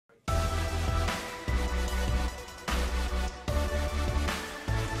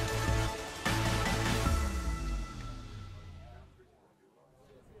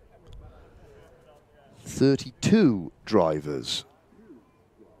32 drivers.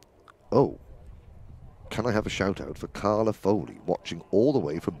 Oh, can I have a shout out for Carla Foley, watching all the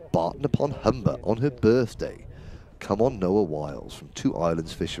way from Barton upon Humber on her birthday. Come on, Noah Wiles from Two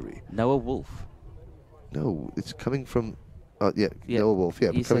Islands Fishery. Noah Wolf. No, it's coming from, yeah, Noah Wolf, yeah,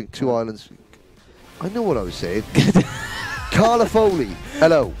 but coming Two Islands. I know what I was saying. Carla Foley,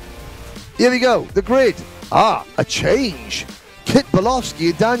 hello. Here we go, the grid. Ah, a change. Kit Bolofsky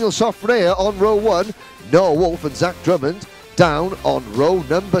and Daniel Sofrea on row 1. Noah Wolf and Zach Drummond down on row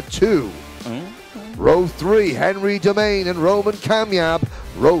number 2. Row 3, Henry Domain and Roman Kamyab.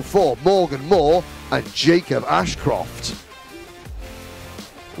 Row 4, Morgan Moore and Jacob Ashcroft.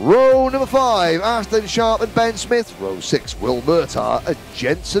 Row number 5, Aston Sharp and Ben Smith. Row 6, Will Murtagh and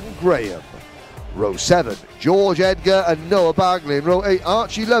Jensen Graham. Row 7, George Edgar and Noah Bagley. Row 8,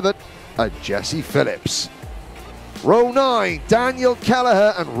 Archie Levitt and Jesse Phillips. Row 9, Daniel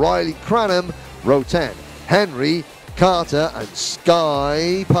Kelleher and Riley Cranham. Row 10, Henry, Carter and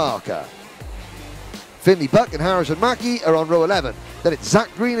Sky Parker. Finley Buck and Harrison Mackie are on row 11. Then it's Zach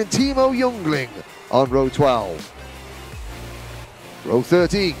Green and Timo Youngling on row 12. Row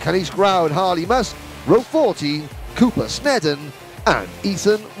 13, Kenny Scrow and Harley Musk. Row 14, Cooper Snedden and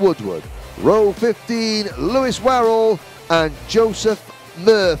Ethan Woodward. Row 15, Lewis Werrell and Joseph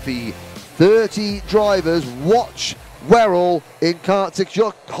Murphy. 30 drivers. Watch Werrell in Kart 6.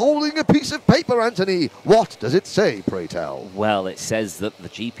 You're holding a piece of paper, Anthony. What does it say, pray tell? Well, it says that the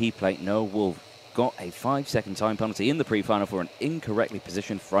GP plate Noah Wolf got a 5-second time penalty in the pre-final for an incorrectly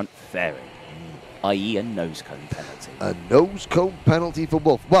positioned front fairing, i.e. a nose cone penalty. A nose cone penalty for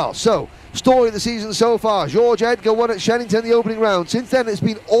Wolf. Well, so, story of the season so far. George Edgar won at Shenington the opening round. Since then, it's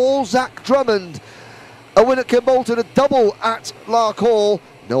been all Zach Drummond. A win at Kimbolton, a double at Lark Hall.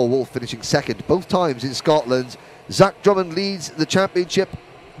 Noah Wolf finishing second both times in Scotland. Zach Drummond leads the championship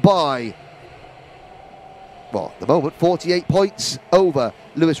by, well, at the moment, 48 points over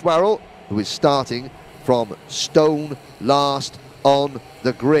Lewis Werrell, who is starting from stone last on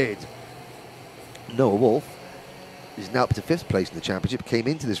the grid. Noah Wolf is now up to 5th place in the championship, came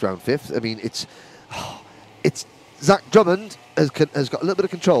into this round 5th. I mean, it's Zach Drummond has got a little bit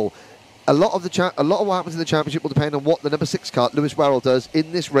of control. A lot of what happens in the championship will depend on what the number 6 kart, Lewis Werrell, does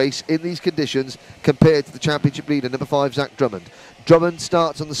in this race, in these conditions, compared to the championship leader, number 5, Zach Drummond. Drummond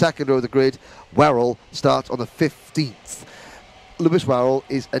starts on the 2nd row of the grid. Werrell starts on the 15th. Lewis Werrell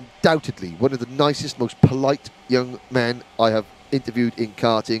is undoubtedly one of the nicest, most polite young men I have interviewed in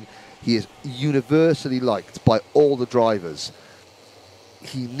karting. He is universally liked by all the drivers.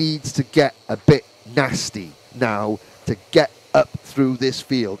 He needs to get a bit nasty now to get up through this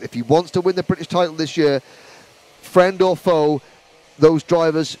field. If he wants to win the British title this year, friend or foe, those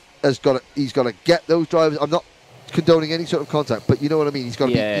drivers he's got to get those drivers. I'm not condoning any sort of contact, but you know what I mean. He's got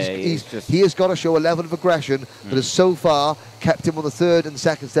to he has got to show a level of aggression that has so far kept him on the 3rd and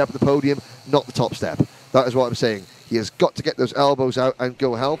 2nd step of the podium, not the top step. That is what I'm saying. He has got to get those elbows out and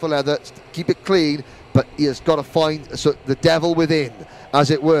go hell for leather, keep it clean, but he has got to find the devil within,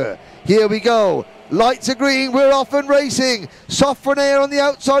 as it were. Here we go. Lights are green. We're off and racing. Sofrenair on the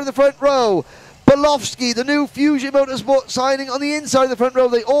outside of the front row. Bolofsky, the new Fusion Motorsport signing, on the inside of the front row.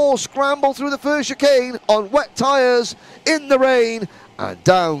 They all scramble through the first chicane on wet tyres in the rain and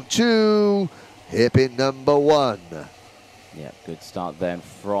down to hairpin number 1. Yeah, good start then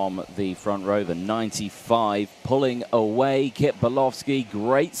from the front row. The 95 pulling away. Kit Bolofsky,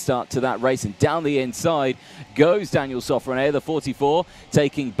 great start to that race. And down the inside goes Daniel Sofrenair, the 44,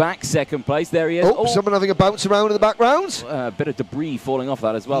 taking back 2nd place. There he is. Oh, someone having a bounce around in the background. A bit of debris falling off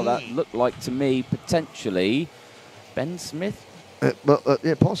that as well. That looked like to me potentially Ben Smith.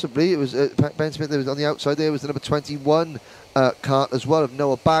 Yeah, possibly. It was Ben Smith that was on the outside. There was the number 21 kart as well of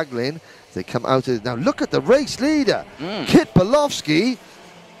Noah Baglin. They come out of it. Now look at the race leader. Kit Bolofsky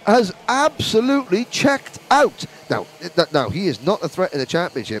has absolutely checked out. Now he is not a threat in the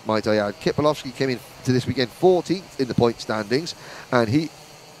championship, might I add. Kit Bolofsky came into this weekend 14th in the point standings, and he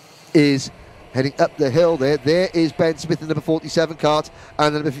is heading up the hill there. There is Ben Smith in the number 47 kart,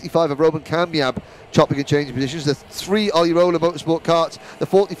 and the number 55 of Roman Kamyab chopping and changing positions. The 3 Ollie Roller Motorsport karts, the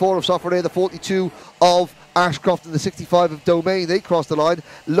 44 of Sofrenair, the 42 of Ashcroft and the 65 of Domain. They cross the line,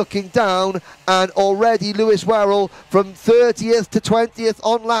 looking down, and already Lewis Werrell from 30th to 20th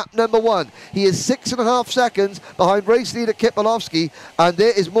on lap number 1. He is 6.5 seconds behind race leader Kit Bolofsky, and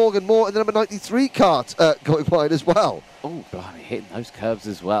there is Morgan Moore in the number 93 kart going wide as well. Oh, blimey, hitting those curves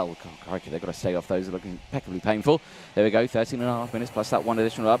as well. Crikey, they've got to stay off those. They're looking impeccably painful. There we go, 13.5 minutes plus that one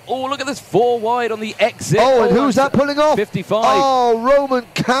additional lap. Oh, look at this, 4 wide on the exit. Oh, and who's that pulling off? 55. Oh, Roman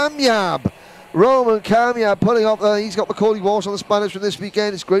Kamyab. Roman Kamiab pulling off. He's got Macaulay Walsh on the Spanish from this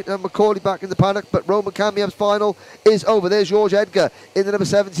weekend. It's great to have Macaulay back in the paddock, but Roman Kamiab's final is over. There's George Edgar in the number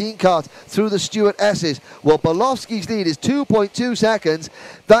 17 kart through the Stuart S's. Well, Bolowski's lead is 2.2 seconds.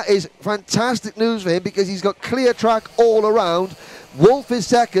 That is fantastic news for him because he's got clear track all around. Wolf is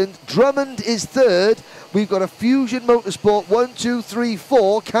second. Drummond is third. We've got a Fusion Motorsport 1, 2, 3,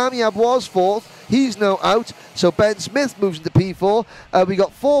 4. Kamiab was fourth. He's now out, so Ben Smith moves into P4. We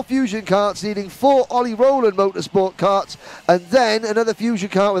got 4 Fusion karts leading 4 Ollie Rowland Motorsport karts, and then another Fusion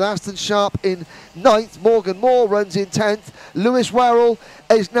kart with Aston Sharp in 9th. Morgan Moore runs in 10th. Lewis Werrell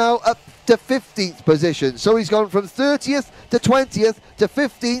is now up to 15th position, so he's gone from 30th to 20th to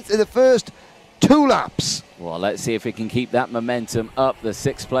 15th in the first 2 laps. Well, let's see if he can keep that momentum up. The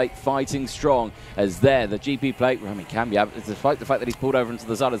 6 plate fighting strong as there. The GP plate, I mean, Cumbrian, despite the fact that he's pulled over into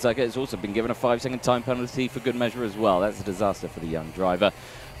the side of the circuit, it's also been given a 5-second time penalty for good measure as well. That's a disaster for the young driver.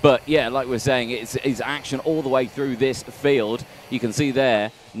 But yeah, like we're saying, it's action all the way through this field. You can see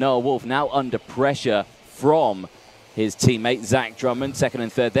there, Noah Wolf now under pressure from his teammate Zach Drummond, second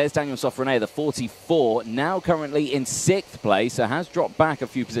and third. There's Daniel Sofronet, the 44, now currently in 6th place. So has dropped back a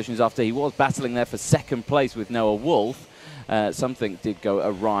few positions after he was battling there for 2nd place with Noah Wolf. Something did go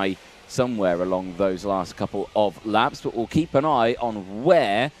awry somewhere along those last couple of laps, but we'll keep an eye on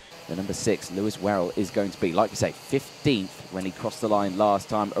where the number 6, Lewis Werrell, is going to be. Like you say, 15th when he crossed the line last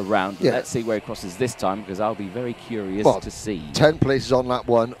time around. Yeah. Let's see where he crosses this time, because I'll be very curious to see. 10 places on lap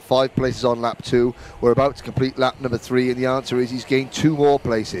 1, 5 places on lap 2. We're about to complete lap number 3, and the answer is he's gained 2 more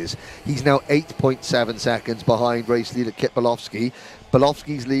places. He's now 8.7 seconds behind race leader Kit Bolowski.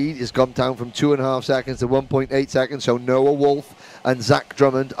 Bolowski's lead has gone down from 2.5 seconds to 1.8 seconds, so Noah Wolf and Zach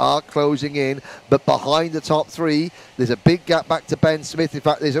Drummond are closing in, but behind the top 3, there's a big gap back to Ben Smith. In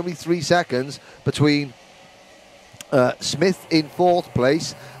fact, there's only 3 seconds between Smith in 4th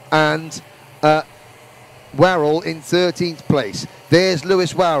place and Werrell in 13th place. There's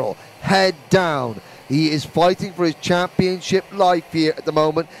Lewis Werrell, head down. He is fighting for his championship life here at the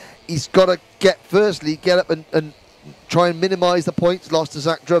moment. He's got to get up and try and minimise the points lost to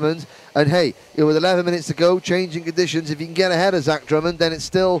Zach Drummond. And hey, with 11 minutes to go, changing conditions, if you can get ahead of Zach Drummond, then it's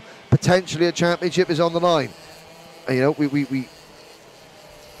still potentially a championship is on the line. And, you know,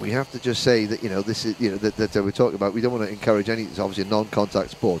 we have to just say that, you know, this is, you know, that we're talking about. We don't want to encourage any. It's obviously a non-contact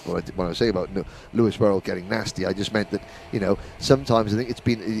sport. But when I was saying about Lewis Werrell getting nasty, I just meant that, you know, sometimes I think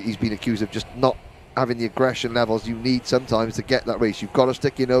he's been accused of just not having the aggression levels you need sometimes to get that race. You've got to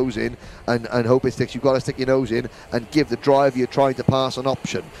stick your nose in and hope it sticks. You've got to stick your nose in and give the driver you're trying to pass an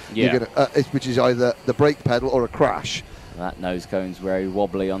option. Yeah. Which is either the brake pedal or a crash. That nose cone's very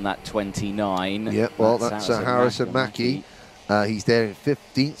wobbly on that 29. Yeah, well, that's Harrison Mackie. He's there in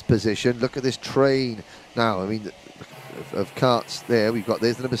 15th position. Look at this train now. I mean, of karts there.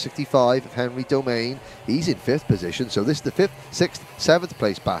 There's the number 65 of Henry Domain. He's in 5th position. So this is the 5th, 6th, 7th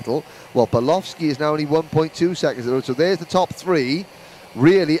place battle. Well, Bolowski is now only 1.2 seconds. So there's the top 3.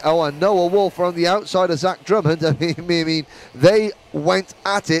 Really, and Noah Wolf are on the outside of Zach Drummond. I mean, they went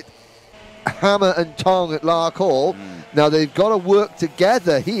at it hammer and tong at Lark Hall. Now they've got to work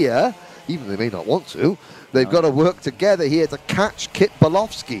together here, even though they may not want to. They've got to work together here to catch Kit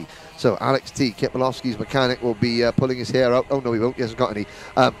Bolowski. So Alex T, Kit Bolowski's mechanic, will be pulling his hair out. Oh no, he won't. He hasn't got any.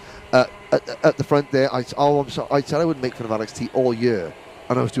 At the front there, I'm sorry. I said I wouldn't make fun of Alex T all year,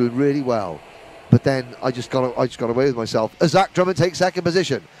 and I was doing really well. But then I just got away with myself. Zach Drummond takes 2nd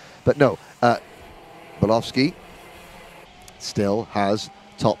position, but no, Bolowski still has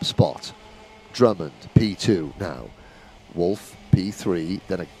top spot. Drummond P2 now, Wolf P3.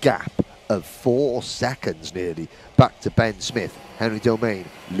 Then a gap of 4 seconds nearly back to Ben Smith. Henry Domain.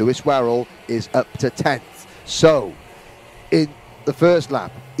 Lewis Werrell is up to 10th. So in the first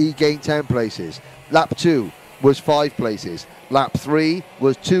lap he gained 10 places. Lap 2 was 5 places. Lap 3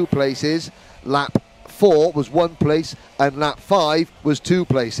 was 2 places. Lap 4 was 1 place, and lap 5 was 2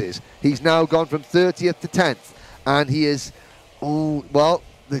 places. He's now gone from 30th to 10th, and he is,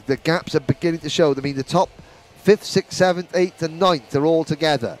 the gaps are beginning to show. I mean, the top 5th, 6th, 7th, 8th and 9th are all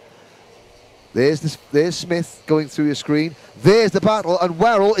together. There's Smith going through your screen. There's the battle, and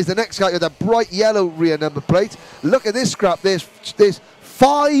Werrell is the next guy with a bright yellow rear number plate. Look at this scrap. There's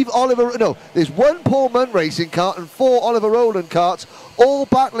 5 there's 1 Paul Munn racing kart and 4 Oliver Rowland karts, all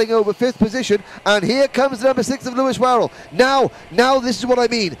battling over 5th position. And here comes the number 6 of Lewis Werrell. Now this is what I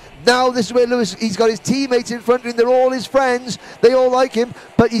mean. Now this is where Lewis, he's got his teammates in front of him. They're all his friends. They all like him,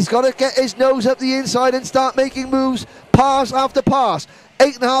 but he's got to get his nose up the inside and start making moves, pass after pass.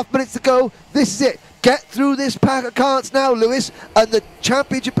 8.5 minutes to go. This is it. Get through this pack of karts now, Lewis, and the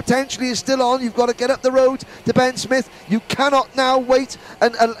championship potentially is still on. You've got to get up the road to Ben Smith. You cannot now wait,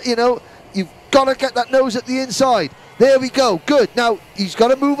 and you know, got to get that nose at the inside. There we go. Good. Now he's got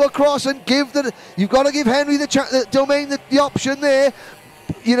to move across and give the. You've got to give Henry the domain the option there.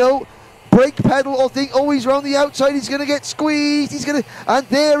 You know, brake pedal or think. Oh, he's around the outside. He's going to get squeezed. He's going to, and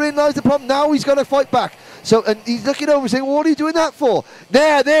therein lies the problem. Now he's got to fight back. So, and he's looking over saying, well, what are you doing that for?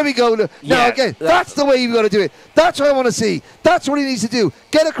 There we go. Now again, that's the way you've got to do it. That's what I want to see. That's what he needs to do.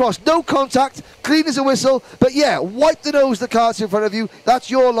 Get across, no contact, clean as a whistle. But yeah, wipe the nose of the carts in front of you. That's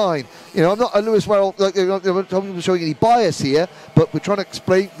your line. You know, I'm not a Lewis Werrell, like, I'm showing any bias here, but we're trying to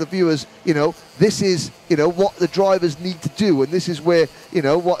explain to the viewers, you know, this is, you know, what the drivers need to do, and this is where, you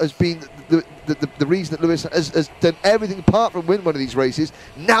know, what has been the reason that Lewis has done everything apart from win one of these races.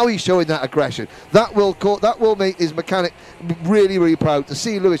 Now he's showing that aggression. That will make his mechanic really, really proud to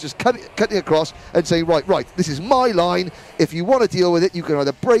see Lewis just cutting across and saying, right, this is my line. If you want to deal with it, you can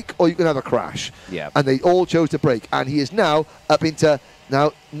either brake or you can have a crash. Yeah. And they all chose to brake, and he is now up into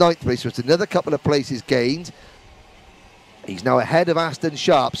now 9th place. So it's another couple of places gained. He's now ahead of Aston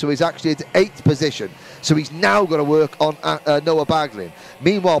Sharp, so he's actually at 8th position. So he's now going to work on Noah Baglin.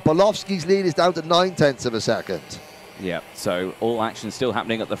 Meanwhile, Bolofsky's lead is down to 9/10 of a second. Yeah, so all action still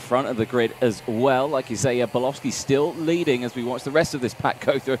happening at the front of the grid as well. Like you say, Bolofsky still leading as we watch the rest of this pack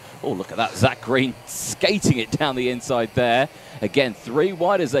go through. Oh, look at that. Zach Green skating it down the inside there. Again, 3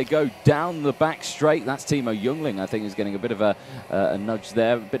 wide as they go down the back straight. That's Timo Jungling, I think, is getting a bit of a nudge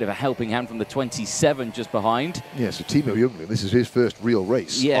there. A bit of a helping hand from the 27 just behind. Yeah, so Timo Jungling, this is his first real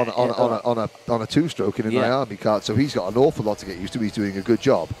race on a two-stroke in an IAME kart. So he's got an awful lot to get used to. He's doing a good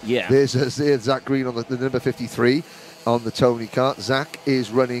job. Yeah. There's Zach Green on the number 53 on the Tony kart. Zach is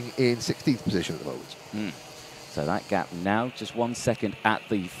running in 16th position at the moment. So that gap now just 1 second at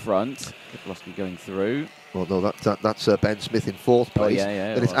the front. Bolofsky going through. Well, no, that's Ben Smith in 4th place. Oh,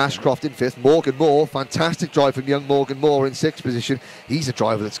 yeah, and it's Ashcroft in 5th. Morgan Moore, fantastic drive from young Morgan Moore in 6th position. He's a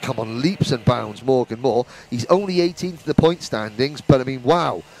driver that's come on leaps and bounds, Morgan Moore. He's only 18th in the point standings, but I mean,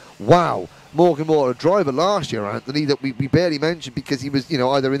 wow. Morgan Moore, a driver last year, Anthony, that we barely mentioned because he was, you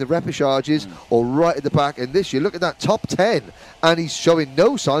know, either in the repechages or right at the back. And this year, look at that, top 10. And he's showing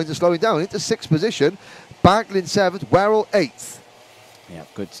no signs of slowing down. Into 6th position. Baglin 7th, Werrell 8th. Yeah,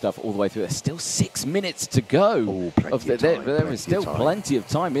 good stuff all the way through. There's still 6 minutes to go. There is still plenty of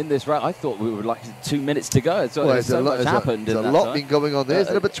time in this round. I thought we were like 2 minutes to go. So well, so much happened. There's a lot been going on there.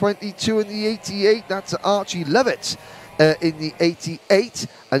 Number 22 in the 88. That's Archie Lovett in the 88.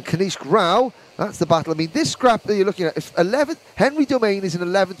 And Kanish Rao, that's the battle. I mean, this scrap that you're looking at, 11th, Henry Domain is in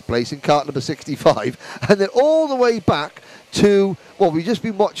 11th place in kart number 65. And then all the way back to, well, we've just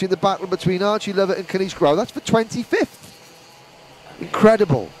been watching the battle between Archie Lovett and Kanish Rao. That's for 25th.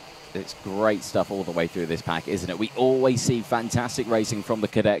 Incredible. It's great stuff all the way through this pack, isn't it? We always see fantastic racing from the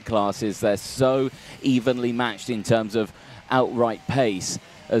cadet classes. They're so evenly matched in terms of outright pace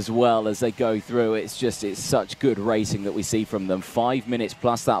as well as they go through. It's such good racing that we see from them. 5 minutes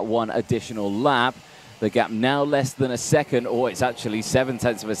plus that one additional lap. The gap now less than a second, or it's actually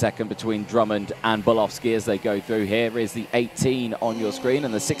 7/10 of a second between Drummond and Bolofsky as they go through. Here is the 18 on your screen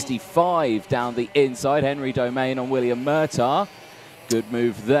and the 65 down the inside. Henry Domain on William Murtaugh. Good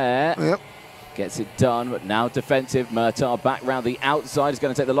move there. Yep. Gets it done, but now defensive. Murtaugh back round the outside. Is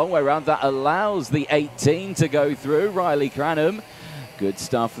going to take the long way around. That allows the 18 to go through. Riley Cranham. Good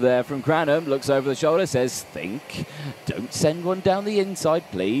stuff there from Cranham. Looks over the shoulder, says, think. Don't send one down the inside,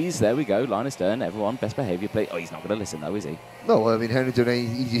 please. There we go. Line astern. Everyone, best behaviour, please. Oh, he's not going to listen, though, is he? No, I mean, Henry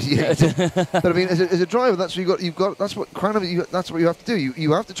Domain, but I mean, as a driver, that's what you've got. That's what Cranham. That's what you have to do.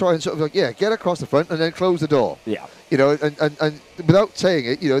 You have to try and sort of like, get across the front and then close the door. Yeah. You know, and without saying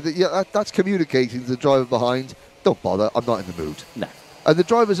it, you know, that's communicating to the driver behind. Don't bother. I'm not in the mood. No. And the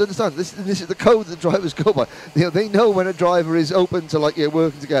drivers understand this is the code that the drivers go by. You know, they know when a driver is open to like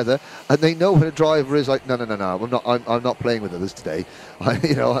working together, and they know when a driver is like, no, I'm not playing with others today. That's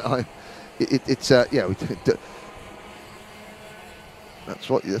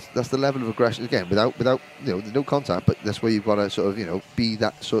the level of aggression again. Without there's no contact, but that's where you've got to sort of be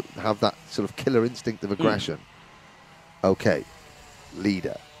that sort of have that sort of killer instinct of aggression. Okay,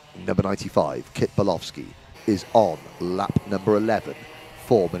 leader number 95, Kit Bolofsky, is on lap number 11.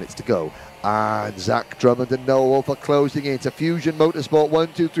 4 minutes to go. And Zach Drummond and Noah Wolf are closing in to Fusion Motorsport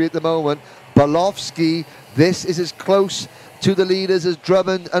 1, 2, 3 at the moment. Bolofsky, this is as close to the leaders as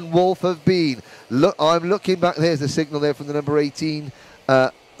Drummond and Wolf have been. Look, I'm looking back. There's the signal there from the number 18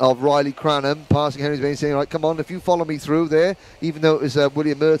 of Riley Cranham, passing Henry's Domain, saying, right, come on, if you follow me through there, even though it was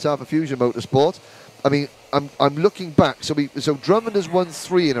William Murtaugh for Fusion Motorsport. I mean, I'm looking back. So Drummond has won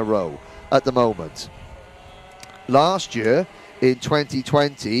 3 in a row at the moment. Last year, in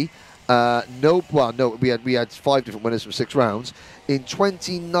 2020, we had 5 different winners from 6 rounds. In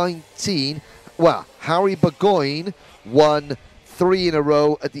 2019, well, Harry Burgoyne won 3 in a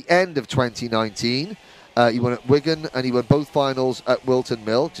row at the end of 2019. He won at Wigan and he won both finals at Wilton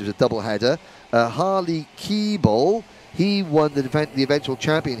Mill, which was a double-header. Harley Keeble, he won the eventual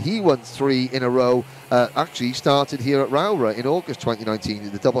champion. He won 3 in a row. Actually, he started here at Rowrah in August 2019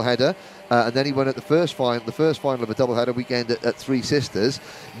 in the double-header. And then he won at the first final of a double-header weekend at Three Sisters.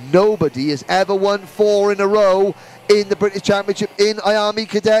 Nobody has ever won 4 in a row in the British Championship in IAME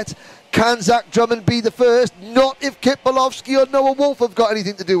Cadet. Can Zach Drummond be the first? Not if Kit Bolofsky or Noah Wolf have got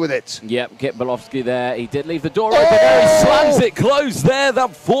anything to do with it. Yep, Kit Bolofsky there. He did leave the door open there. He slams it closed there.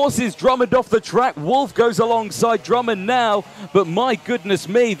 That forces Drummond off the track. Wolf goes alongside Drummond now. But my goodness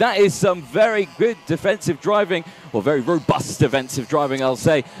me, that is some very good defensive driving. Or very robust defensive driving, I'll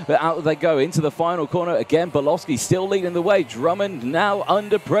say. But out they go into the final corner. Again, Bolofsky still leading the way. Drummond now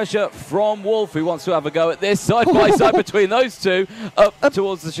under pressure from Wolf, who wants to have a go at this. Side by side between those two. Up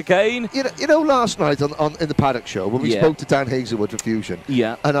towards the chicane. You know, last night in the paddock show, when we spoke to Dan Hazelwood for Fusion,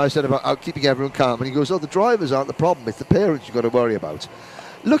 and I said about keeping everyone calm, and he goes, oh, the drivers aren't the problem, it's the parents you've got to worry about.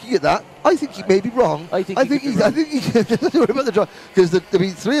 Looking at that, I think he may be wrong. I think he doesn't worry about the driver. Because,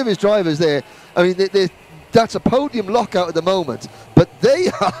 3 of his drivers there, I mean, that's a podium lockout at the moment, but they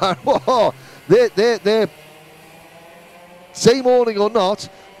are, whoa, they're same morning or not,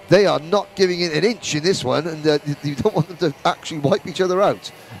 they are not giving it an inch in this one, and you don't want them to actually wipe each other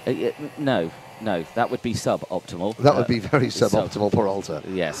out. No, that would be suboptimal. That would be very suboptimal, Peralta.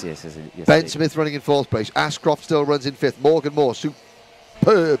 Yes. Ben Smith running in 4th place. Ashcroft still runs in 5th. Morgan Moore,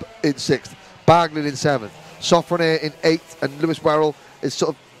 superb in 6th. Baglin in 7th. Soffrenair in 8th, and Lewis Warrell is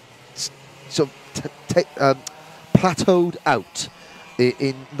sort of plateaued out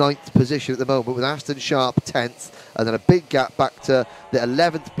in 9th position at the moment, with Aston Sharp 10th, and then a big gap back to the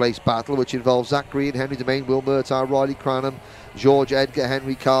 11th place battle, which involves Zach Green, Henry Domain, Will Murtaugh, Riley Cranham, George Edgar,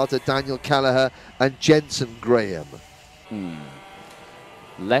 Henry Carter, Daniel Callagher, and Jensen Graham.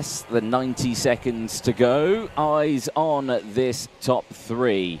 Less than 90 seconds to go. Eyes on this top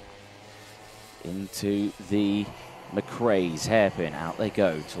 3 into the McRae's hairpin. Out they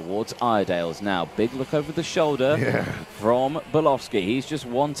go towards Iredale's now. Big look over the shoulder from Bolofsky. He's just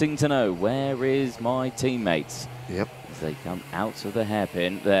wanting to know, where is my teammates? Yep. As they come out of the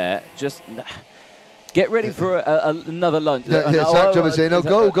hairpin there. Just get ready for another lunge. Zach Drummond saying, no,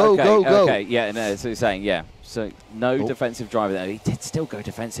 go. Okay, yeah, no, so he's saying, yeah. So no defensive driver there. He did still go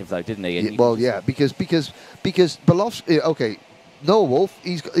defensive though, didn't he? Yeah, well, yeah, because Bolofsky, okay, Noah Wolf,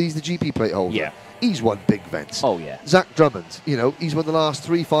 he's the GP plate holder. Yeah. He's won big events. Oh, yeah. Zach Drummond, you know, he's won the last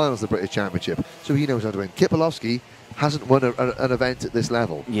 3 finals of the British Championship, so he knows how to win. Kit Bolofsky hasn't won an event at this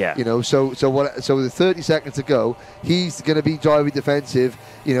level. Yeah. You know, so with 30 seconds to go, he's going to be driving defensive.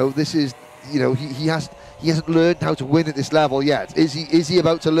 You know, this is, you know, he hasn't learned how to win at this level yet. Is he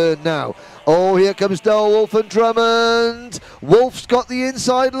about to learn now? Oh, here comes Noah Wolf and Drummond. Wolf's got the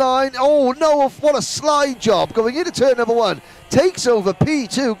inside line. Oh, Noah, what a slide job going into turn number 1. Takes over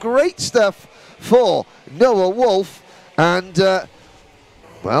P2. Great stuff for Noah Wolf. And,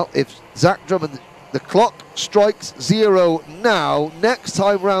 well, if Zach Drummond, the clock strikes 0 now, next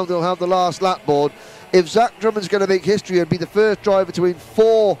time round they'll have the last lap board. If Zach Drummond's going to make history and be the first driver to win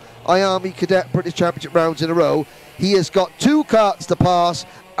 4 IAME Cadet British Championship rounds in a row, he has got 2 karts to pass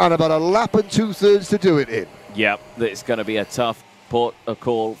and about a lap and 2/3 to do it in. Yep, it's going to be a tough port of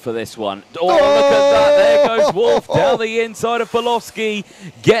call for this one. Oh, look at that. There goes Wolf down the inside of Bolofsky.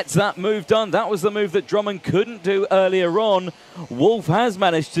 Gets that move done. That was the move that Drummond couldn't do earlier on. Wolf has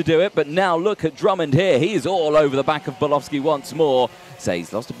managed to do it, but now look at Drummond here. He is all over the back of Bolofsky once more. So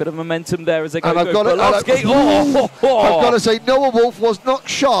he's lost a bit of momentum there as they go through Bolofsky. I've got to say, Noah Wolf was not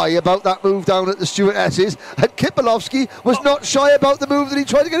shy about that move down at the Stuart S's, and Kit Bolofsky was not shy about the move that he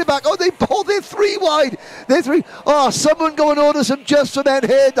tried to get it back. Oh, they're 3 wide. They're 3. Oh, someone go and order some Just for Men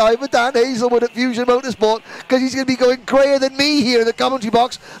hair dye for Dan Hazelwood at Fusion Motorsport, because he's going to be going greyer than me here in the commentary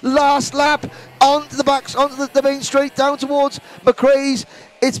box. Last lap onto the main straight down towards McRae's.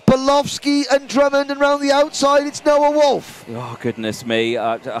 It's Bolofsky and Drummond, and round the outside it's Noah Wolf. Oh, goodness me.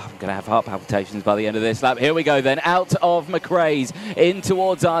 I'm going to have heart palpitations by the end of this lap. Here we go then. Out of McRae's, in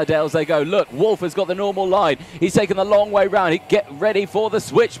towards Iredale's they go. Look, Wolf has got the normal line. He's taken the long way round. He get ready for the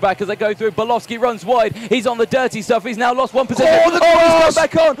switchback as they go through. Bolofsky runs wide. He's on the dirty stuff. He's now lost 1 position. Oh, he's gone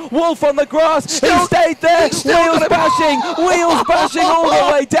back on. Wolf on the grass. He stayed there. Wheels bashing all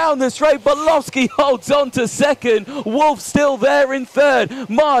the way down the straight. Bolofsky holds on to 2nd. Wolf still there in 3rd.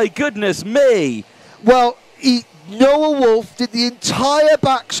 My goodness me. Well, Noah Wolf did the entire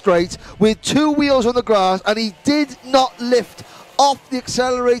back straight with 2 wheels on the grass, and he did not lift off the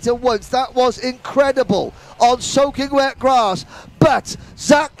accelerator once. That was incredible on soaking wet grass. But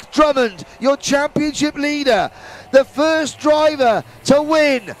Zach Drummond, your championship leader, the first driver to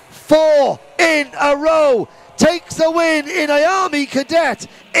win 4 in a row, takes the win in IAME Cadet.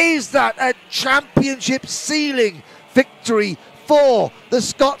 Is that a championship ceiling victory for the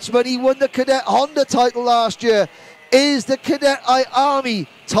Scotsman? He won the Cadet Honda title last year. Is the Cadet IAME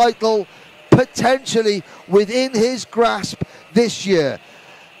title potentially within his grasp this year?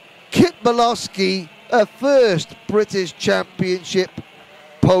 Kit Bolofsky, a first British Championship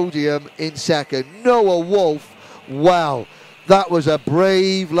podium in second. Noah Wolf, wow, that was a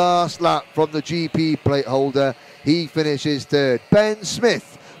brave last lap from the GP plate holder. He finishes third. Ben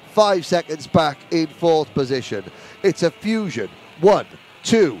Smith, 5 seconds back in fourth position. It's a fusion. 1,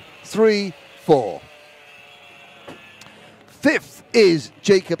 2, 3, 4. Fifth is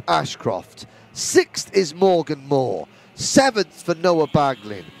Jacob Ashcroft. Sixth is Morgan Moore. Seventh for Noah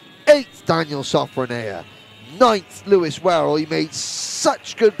Baglin. Eighth, Daniel Sofronia. Ninth, Lewis Wera. He made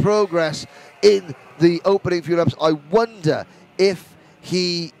such good progress in the opening few laps. I wonder if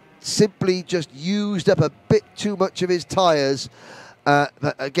he simply just used up a bit too much of his tyres.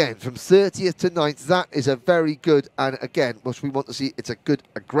 But again, from 30th to 9th, that is a very good, and again, what we want to see, it's a good,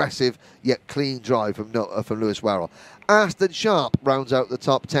 aggressive, yet clean drive from Lewis Wera. Aston Sharp rounds out the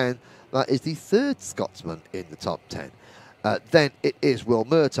top 10. That is the third Scotsman in the top 10. Then it is Will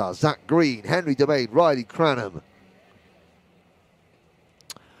Murtaugh, Zach Green, Henry Domain, Riley Cranham.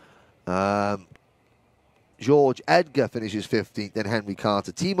 George Edgar finishes 15th, then Henry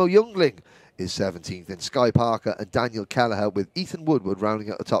Carter. Timo Youngling is 17th, then Sky Parker and Daniel Kelleher, with Ethan Woodward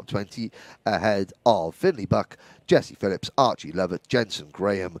rounding out the top 20 ahead of Finley Buck, Jesse Phillips, Archie Lovett, Jensen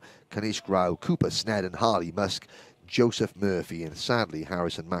Graham, Kanish Grau, Cooper Sned and Harley Musk, Joseph Murphy, and sadly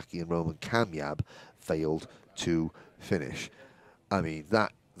Harrison Mackie and Roman Kamyab failed to finish. I mean,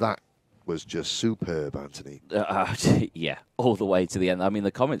 that was just superb, Anthony. Yeah, all the way to the end. I mean,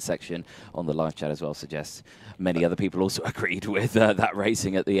 the comment section on the live chat as well suggests many other people also agreed with that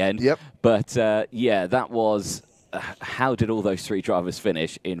racing at the end. Yep. But yeah, that was how did all those three drivers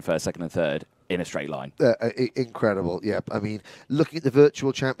finish in first, second, and third in a straight line? Incredible. Yep. I mean, looking at the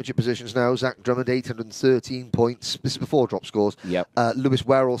virtual championship positions now, Zach Drummond 813 points. This is before drop scores. Yep. Lewis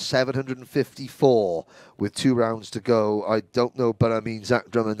Werrell 754 with 2 rounds to go. I don't know, but I mean, Zach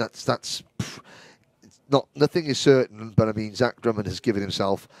Drummond, that's nothing is certain, but I mean, Zach Drummond has given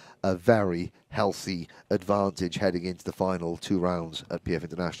himself a very healthy advantage heading into the final 2 rounds at PF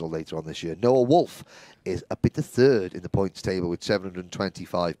International later on this year. Noah Wolf is up into third in the points table with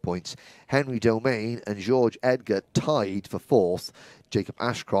 725 points. Henry Domain and George Edgar tied for fourth. Jacob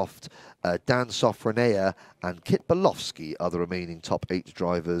Ashcroft, Dan Sofronia and Kit Bolofsky are the remaining top 8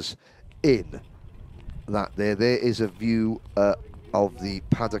 drivers in that. There is a view of the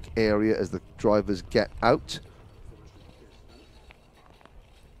paddock area as the drivers get out.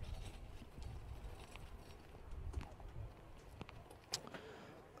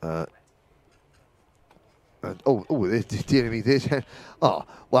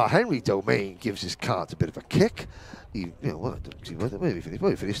 Well, Henry Domain gives his kart a bit of a kick. He finished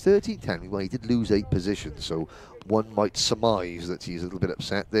 13th, Henry. Well, he did lose 8 positions, so one might surmise that he's a little bit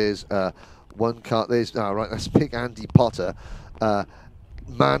upset. There's one kart. There's right. That's Big Andy Potter,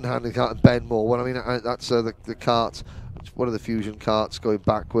 manhandling kart, and Ben Moore. Well, I mean, that's the kart. One of the fusion karts going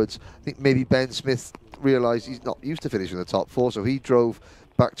backwards. I think maybe Ben Smith realised he's not used to finishing in the top 4, so he drove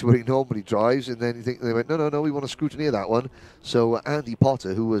back to where he normally drives, and then they went, no, we want to scrutineer that one. So Andy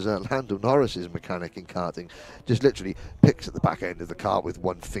Potter, who was Lando Norris's mechanic in karting, just literally picks at the back end of the car with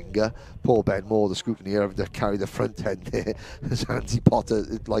one finger. Poor Ben Moore, the scrutineer, having to carry the front end there as Andy Potter,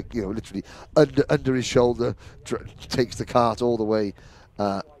 like, you know, literally under his shoulder, takes the kart all the way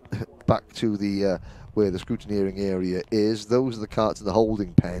back to the where the scrutineering area is. Those are the karts in the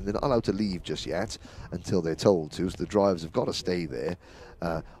holding pen. They're not allowed to leave just yet until they're told to, so the drivers have got to stay there.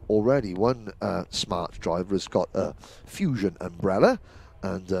 Already one smart driver has got a fusion umbrella,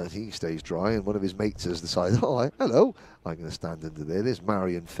 and he stays dry, and one of his mates has decided, hello, I'm going to stand under there. There's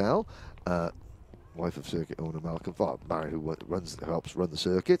Marion Fell, wife of circuit owner Malcolm Farr, Marion, who helps run the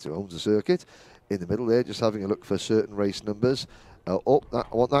circuit, who owns the circuit. In the middle there, just having a look for certain race numbers. I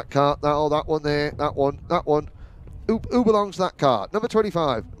want that cart, that one there, that one. Who belongs to that cart? Number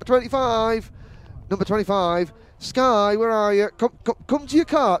 25. Number 25. Sky, where are you? Come to your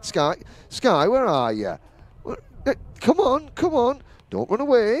cart, Sky. Sky, where are you? Come on. Don't run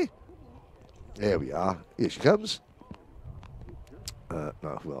away. There we are. Here she comes.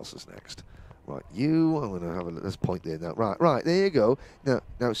 Now, who else is next? Right, you. I'm going to have a let's point there now. Right, there you go.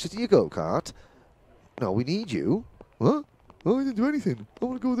 Now sit in your go-kart. No, we need you. Huh? Oh, I didn't do anything. I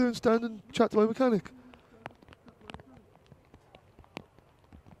want to go there and stand and chat to my mechanic.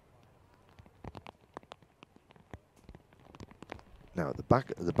 Now, at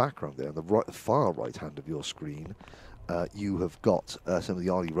the background there, on the far right hand of your screen, you have got some of the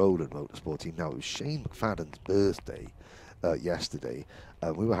Ollie Rowland Motorsport team. Now, it was Shane McFadden's birthday yesterday.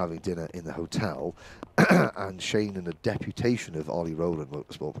 We were having dinner in the hotel, and Shane and a deputation of Ollie Rowland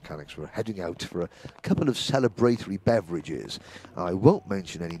Motorsport mechanics were heading out for a couple of celebratory beverages. I won't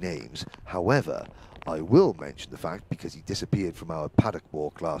mention any names, however, I will mention the fact, because he disappeared from our paddock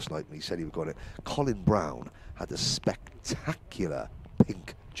walk last night when he said he was going to, Colin Brown had a spectacular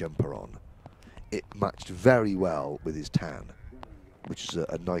pink jumper on. It matched very well with his tan, which is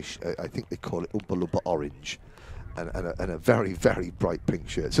a nice, I think they call it Oompa Loompa orange, and a very, very bright pink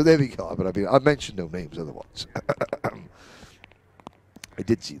shirt. So there we go. But I mean, I mentioned no names otherwise. I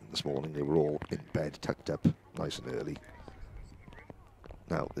did see them this morning. They were all in bed, tucked up, nice and early.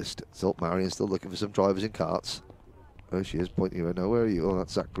 Now, Marion's still looking for some drivers in karts. Oh, she is pointing her. Now, where are you? Oh,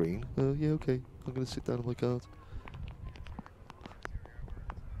 that's Zach Green. Oh, yeah, okay. I'm going to sit down on my kart.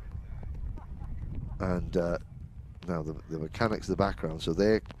 And now the mechanics in the background. So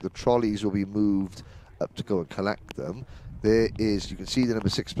the trolleys will be moved up to go and collect them. There is, you can see the number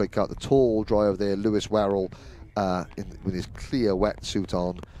 6 plate kart, the tall driver there, Lewis Werrell, with his clear wetsuit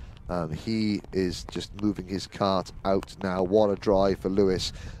on. He is just moving his kart out now. What a drive for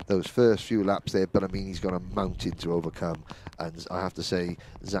Lewis. Those first few laps there, but I mean, he's got a mountain to overcome. And I have to say,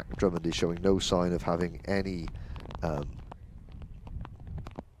 Zach Drummond is showing no sign of having any...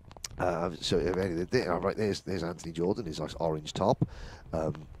 right, there's Anthony Jordan, his nice orange top,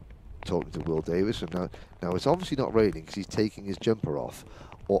 talking to Will Davis. And now it's obviously not raining because he's taking his jumper off.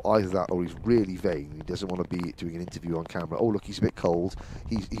 Or either that, or he's really vain. He doesn't want to be doing an interview on camera. Oh, look, he's a bit cold.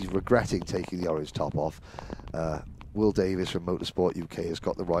 He's regretting taking the orange top off. Will Davis from Motorsport UK has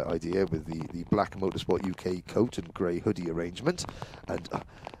got the right idea with the black Motorsport UK coat and grey hoodie arrangement. And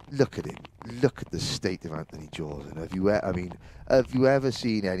look at him. Look at the state of Anthony Jordan. Have you ever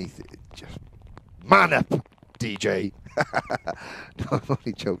seen anything? Just man up, DJ. No, I'm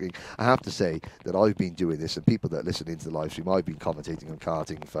only joking. I have to say that I've been doing this, and people that listen into the live stream, I've been commentating on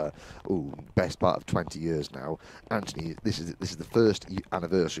karting for best part of 20 years now. Anthony, this is the first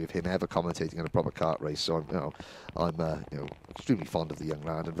anniversary of him ever commentating on a proper kart race. So I'm extremely fond of the young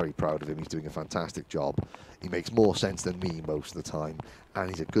lad and very proud of him. He's doing a fantastic job. He makes more sense than me most of the time, and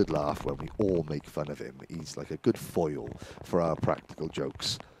he's a good laugh when we all make fun of him. He's like a good foil for our practical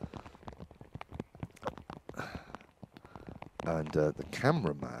jokes. And the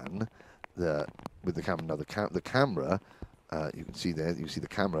cameraman, with the camera, now the camera, you can see there, you see the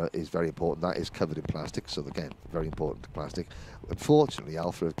camera is very important. That is covered in plastic, so again, very important plastic. Unfortunately,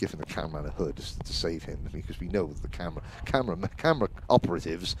 Alpha have given the cameraman a hood to save him, because we know that the camera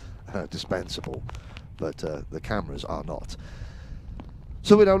operatives are dispensable, but the cameras are not.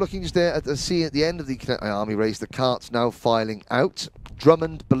 So we're now looking just there at the end of the Cadet IAME race. The karts now filing out.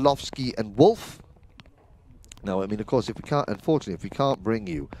 Drummond, Belofsky, and Wolf. Now, I mean, of course, unfortunately, if we can't bring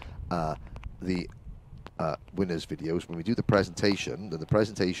you the winners' videos when we do the presentation, then the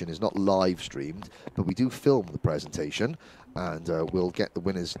presentation is not live streamed, but we do film the presentation, and we'll get the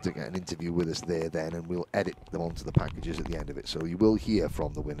winners to get an interview with us there then, and we'll edit them onto the packages at the end of it. So you will hear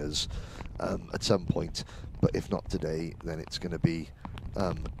from the winners at some point, but if not today, then it's going to be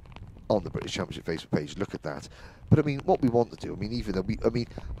on the British Championship Facebook page. Look at that. But I mean, what we want to do, I mean, even though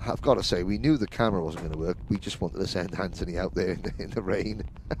I've got to say, we knew the camera wasn't going to work. We just wanted to send Anthony out there in the rain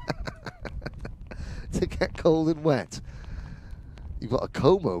to get cold and wet. You've got a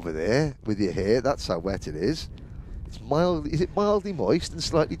comb over there with your hair. That's how wet it is. It's mild. Is it mildly moist and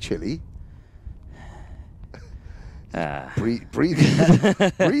slightly chilly? Breathing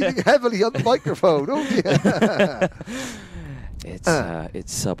heavily on the microphone. Oh dear. It's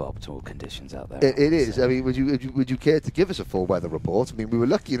suboptimal conditions out there. It is. I mean, would you care to give us a full weather report? I mean, we were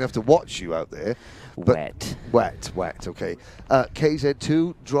lucky enough to watch you out there. Wet. Okay.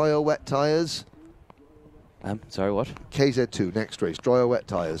 KZ2, dry or wet tyres? Sorry, what? KZ2, next race, dry or wet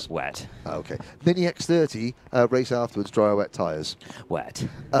tyres? Wet. Okay. Mini X30, race afterwards, dry or wet tyres? Wet.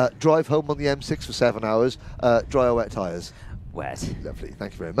 Drive home on the M6 for 7 hours, dry or wet tyres? Wet. Lovely.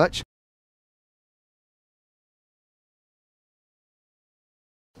 Thank you very much.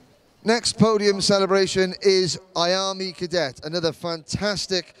 Next podium celebration is IAME Cadet, another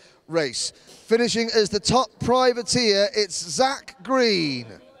fantastic race. Finishing as the top privateer, it's Zach Green.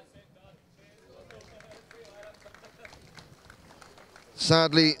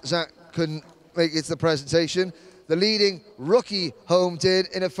 Sadly, Zach couldn't make it to the presentation. The leading rookie home did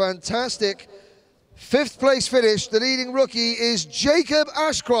in a fantastic 5th place finish. The leading rookie is Jacob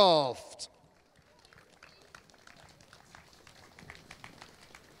Ashcroft.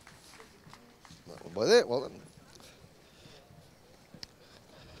 That one by there, well done.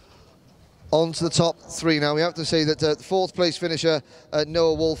 On to the top 3 now. We have to say that the 4th place finisher,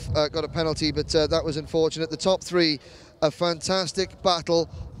 Noah Wolf, got a penalty, but that was unfortunate. The top 3, a fantastic battle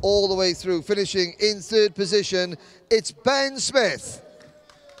all the way through. Finishing in 3rd position, it's Ben Smith.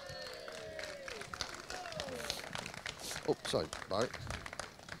 Oh, sorry, Barry.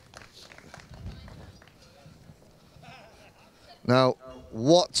 Now,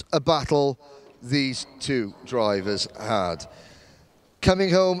 what a battle these 2 drivers had. Coming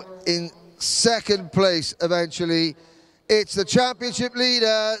home in 2nd place eventually, it's the championship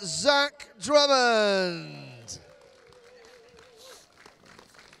leader, Zach Drummond.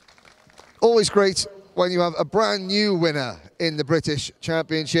 Always great when you have a brand new winner in the British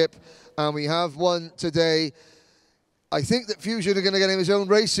Championship, and we have one today. I think that Fusion are going to get him his own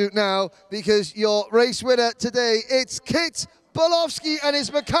race suit now, because your race winner today, it's Kit Bolofsky and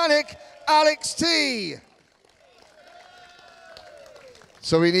his mechanic, Alex T.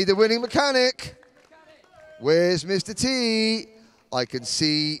 So we need the winning mechanic. Where's Mr. T? I can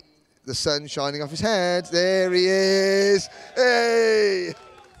see the sun shining off his head. There he is. Hey!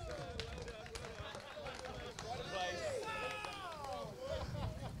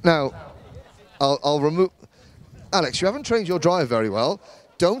 Now, I'll remove... Alex, you haven't trained your driver very well.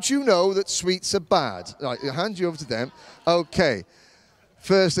 Don't you know that sweets are bad? Right, I'll hand you over to them. Okay.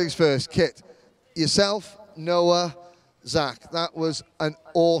 First things first, Kit. Yourself, Noah, Zach, that was an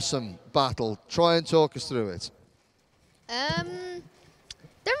awesome battle. Try and talk us through it. Don't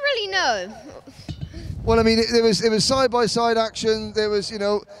really know. Well, I mean, it was side-by-side action. There was, you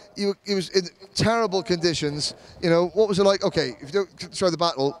know, it was in terrible conditions. You know, what was it like? Okay, if you don't show the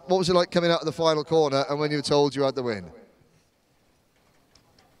battle, what was it like coming out of the final corner and when you were told you had the win?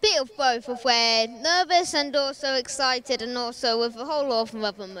 Bit of both, of where nervous and also excited, and also with a whole lot of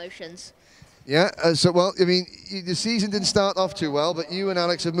other emotions. Yeah, so, well, I mean, the season didn't start off too well, but you and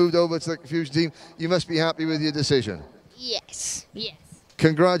Alex have moved over to the Fusion team. You must be happy with your decision. Yes. Yes.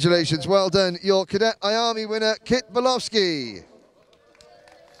 Congratulations, well done. Your Cadet IAME winner, Kit Bolofsky.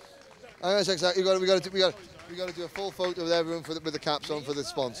 Hang on a sec, we got to do a full photo with everyone with the caps on for the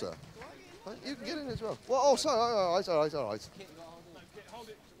sponsor. Right, you can get in as well. Well, oh, sorry, all right. Hold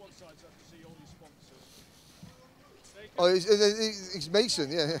it to one side so I can see all your sponsors. Oh, it's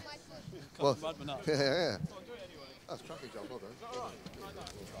Mason, yeah. Well, yeah. That's cracking job, well done.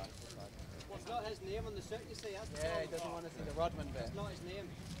 It's not his name on the suit, you see. That's he doesn't want to see the Rodman bit. It's not his name.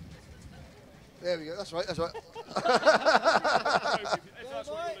 There we go, that's right. If that's what you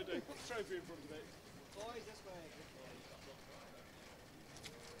want to do, put the trophy in front of it. Boys, this way.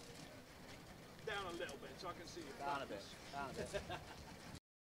 Down a little bit so I can see you. Down a bit.